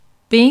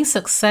Being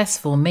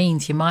successful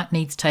means you might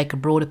need to take a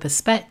broader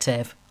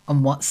perspective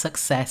on what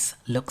success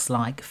looks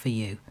like for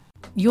you.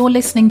 You're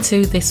listening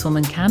to This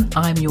Woman Can.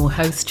 I'm your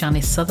host,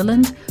 Janice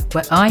Sutherland,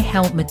 where I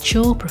help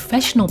mature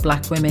professional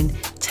black women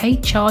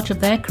take charge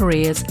of their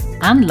careers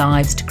and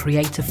lives to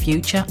create a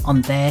future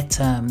on their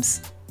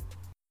terms.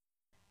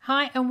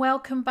 Hi, and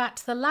welcome back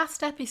to the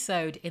last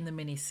episode in the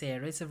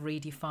mini-series of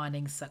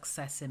Redefining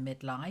Success in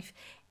Midlife.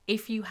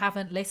 If you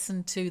haven't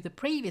listened to the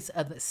previous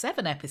other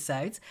 7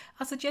 episodes,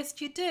 I suggest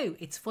you do.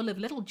 It's full of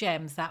little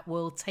gems that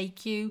will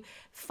take you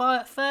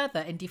further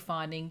in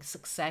defining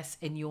success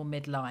in your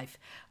midlife.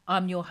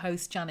 I'm your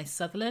host, Janice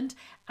Sutherland,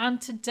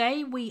 and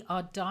today we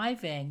are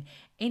diving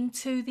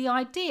into the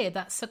idea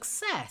that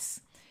success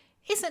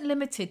isn't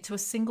limited to a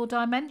single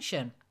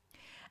dimension.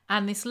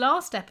 And this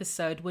last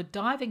episode, we're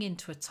diving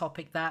into a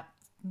topic that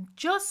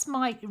just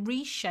might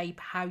reshape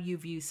how you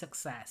view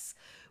success.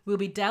 We'll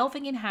be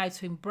delving in how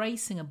to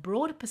embracing a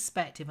broader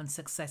perspective on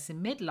success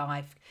in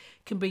midlife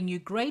can bring you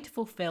greater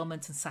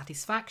fulfillment and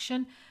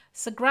satisfaction.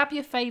 So grab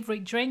your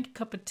favourite drink,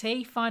 cup of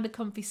tea, find a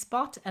comfy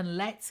spot, and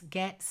let's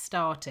get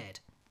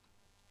started.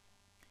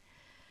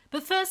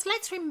 But first,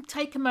 let's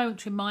take a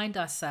moment to remind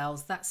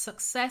ourselves that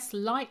success,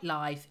 like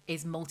life,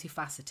 is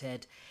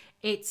multifaceted.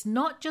 It's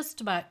not just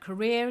about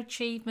career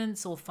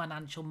achievements or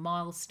financial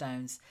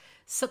milestones.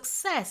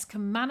 Success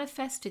can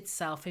manifest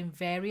itself in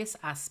various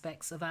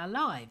aspects of our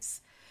lives.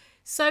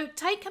 So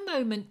take a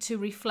moment to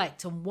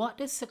reflect on, what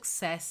does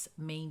success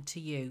mean to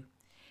you?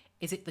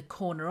 Is it the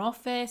corner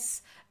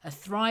office, a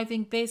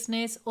thriving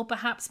business, or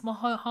perhaps more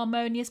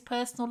harmonious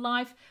personal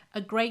life,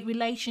 a great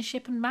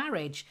relationship and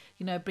marriage,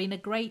 being a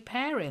great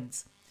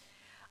parent?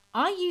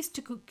 I used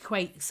to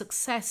equate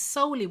success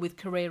solely with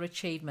career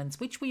achievements,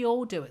 which we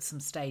all do at some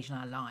stage in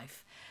our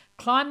life.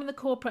 Climbing the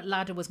corporate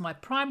ladder was my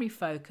primary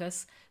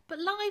focus, but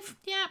life,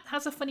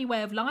 has a funny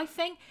way of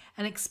lifing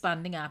and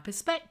expanding our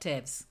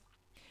perspectives.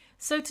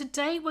 So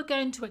today we're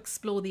going to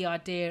explore the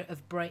idea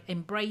of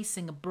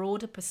embracing a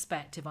broader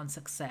perspective on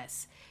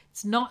success.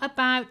 It's not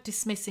about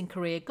dismissing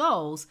career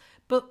goals,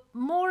 but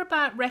more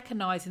about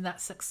recognising that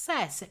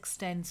success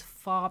extends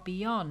far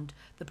beyond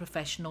the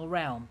professional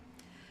realm.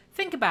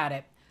 Think about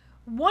it.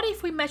 What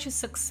if we measure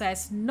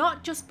success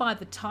not just by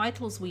the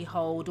titles we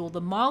hold or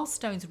the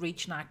milestones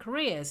reached in our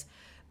careers,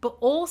 but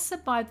also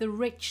by the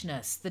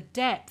richness, the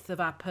depth of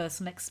our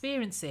personal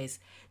experiences,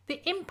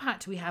 the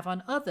impact we have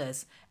on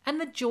others, and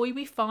the joy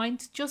we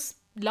find just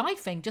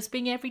lifing, just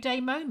being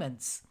everyday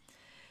moments.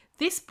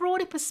 This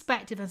broader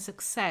perspective on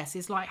success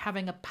is like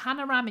having a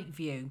panoramic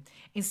view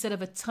instead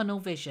of a tunnel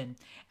vision,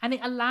 and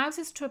it allows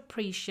us to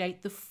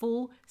appreciate the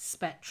full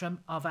spectrum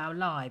of our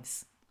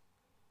lives.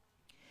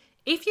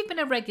 If you've been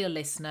a regular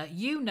listener,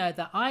 you know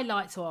that I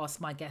like to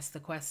ask my guests the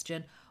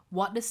question,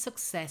 what does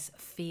success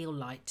feel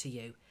like to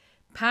you?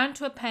 Pound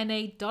to a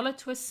penny, dollar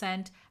to a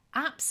cent,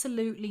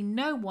 absolutely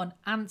no one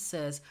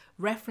answers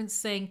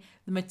referencing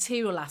the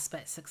material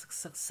aspects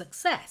of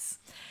success.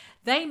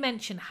 They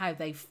mention how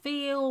they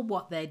feel,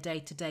 what their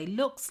day-to-day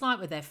looks like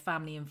with their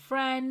family and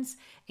friends,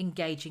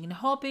 engaging in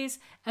hobbies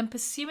and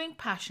pursuing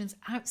passions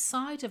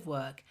outside of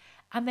work.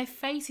 And their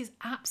faces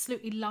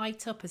absolutely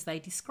light up as they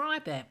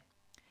describe it.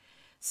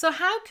 So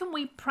how can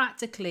we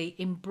practically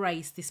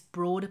embrace this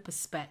broader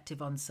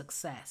perspective on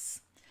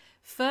success?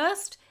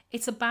 First,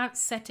 it's about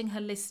setting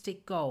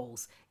holistic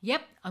goals.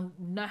 Yep,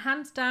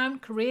 hands down,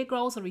 career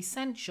goals are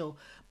essential,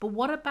 but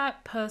what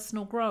about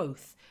personal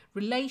growth,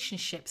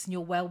 relationships and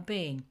your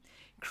well-being?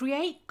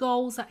 Create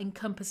goals that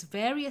encompass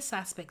various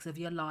aspects of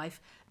your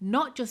life,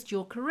 not just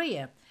your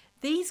career.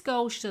 These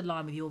goals should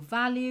align with your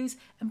values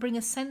and bring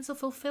a sense of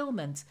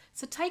fulfillment,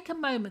 so take a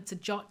moment to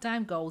jot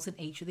down goals in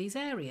each of these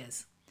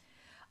areas.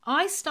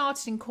 I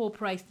started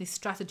incorporating this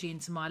strategy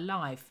into my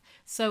life,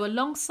 so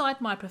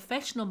alongside my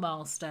professional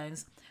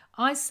milestones,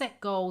 I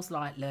set goals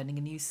like learning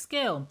a new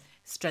skill,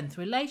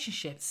 strengthen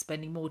relationships,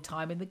 spending more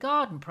time in the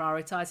garden,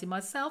 prioritising my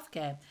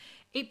self-care.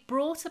 It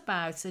brought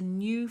about a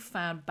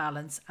newfound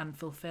balance and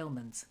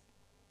fulfillment.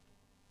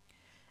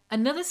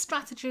 Another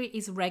strategy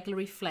is regular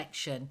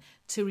reflection,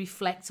 to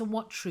reflect on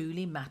what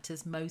truly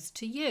matters most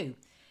to you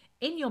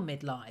in your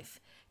midlife.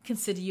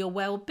 Consider your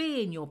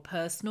well-being, your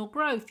personal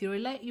growth, your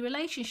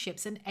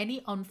relationships and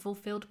any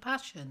unfulfilled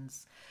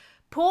passions.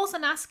 Pause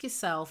and ask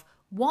yourself,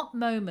 what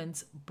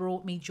moments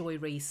brought me joy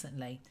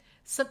recently?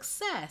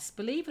 Success,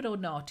 believe it or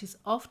not, is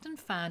often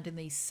found in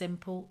these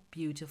simple,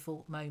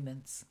 beautiful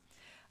moments.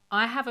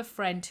 I have a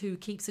friend who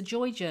keeps a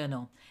joy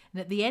journal, and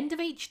at the end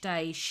of each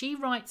day, she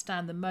writes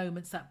down the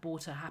moments that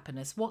brought her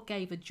happiness, what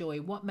gave her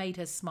joy, what made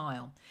her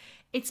smile.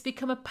 It's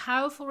become a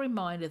powerful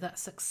reminder that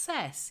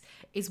success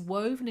is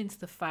woven into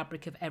the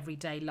fabric of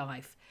everyday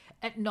life.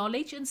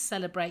 Acknowledge and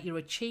celebrate your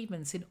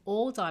achievements in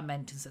all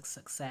dimensions of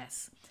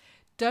success.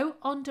 Don't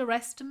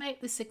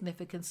underestimate the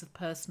significance of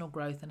personal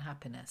growth and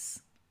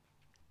happiness.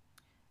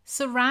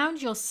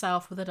 Surround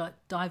yourself with a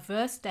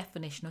diverse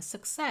definition of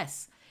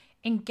success.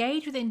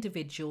 Engage with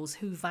individuals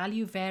who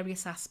value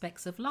various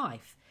aspects of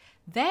life.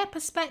 Their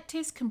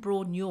perspectives can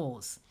broaden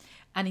yours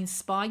and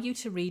inspire you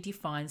to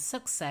redefine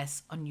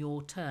success on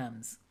your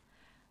terms.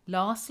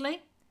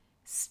 Lastly,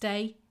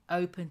 stay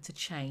open to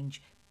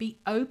change. Be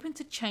open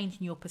to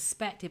changing your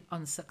perspective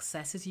on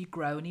success as you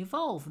grow and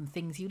evolve and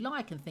things you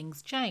like and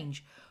things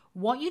change.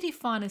 What you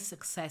define as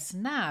success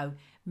now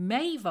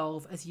may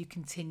evolve as you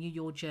continue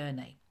your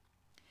journey.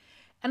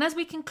 And as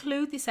we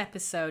conclude this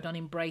episode on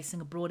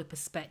embracing a broader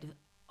perspective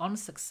on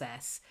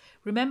success,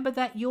 remember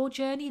that your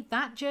journey,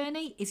 that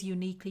journey is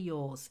uniquely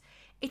yours.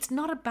 It's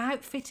not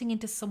about fitting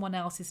into someone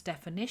else's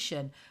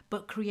definition,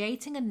 but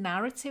creating a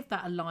narrative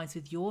that aligns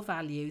with your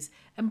values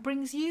and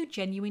brings you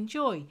genuine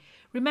joy.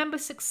 Remember,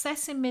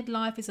 success in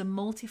midlife is a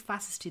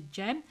multifaceted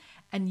gem,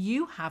 and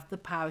you have the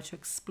power to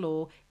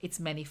explore its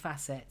many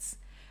facets.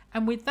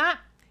 And with that,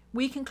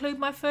 we conclude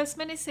my first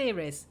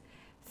mini-series.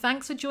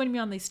 Thanks for joining me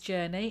on this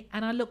journey,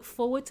 and I look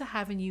forward to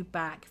having you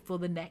back for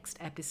the next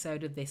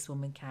episode of This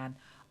Woman Can.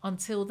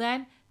 Until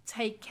then,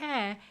 take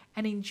care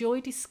and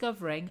enjoy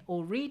discovering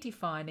or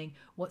redefining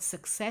what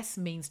success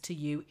means to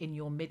you in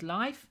your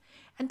midlife.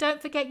 And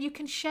don't forget, you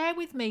can share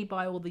with me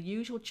by all the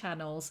usual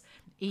channels,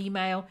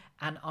 email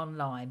and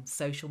online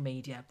social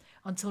media.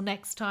 Until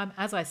next time,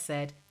 as I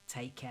said,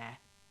 take care.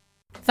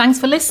 Thanks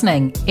for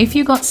listening. If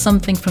you got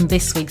something from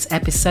this week's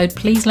episode,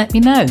 please let me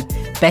know.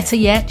 Better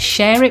yet,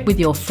 share it with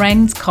your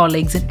friends,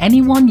 colleagues, and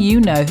anyone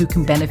you know who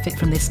can benefit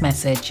from this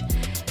message.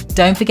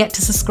 Don't forget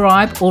to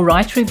subscribe or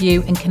write a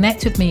review and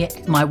connect with me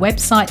at my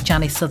website,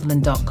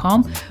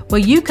 janissutherland.com,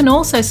 where you can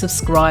also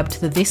subscribe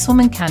to the This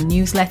Woman Can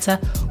newsletter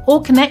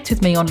or connect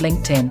with me on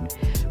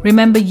LinkedIn.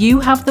 Remember, you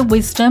have the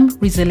wisdom,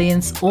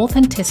 resilience,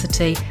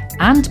 authenticity,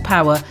 and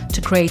power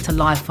to create a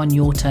life on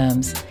your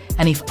terms.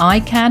 And if I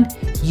can,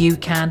 you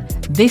can,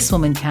 this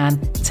woman can.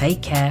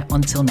 Take care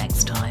until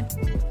next time.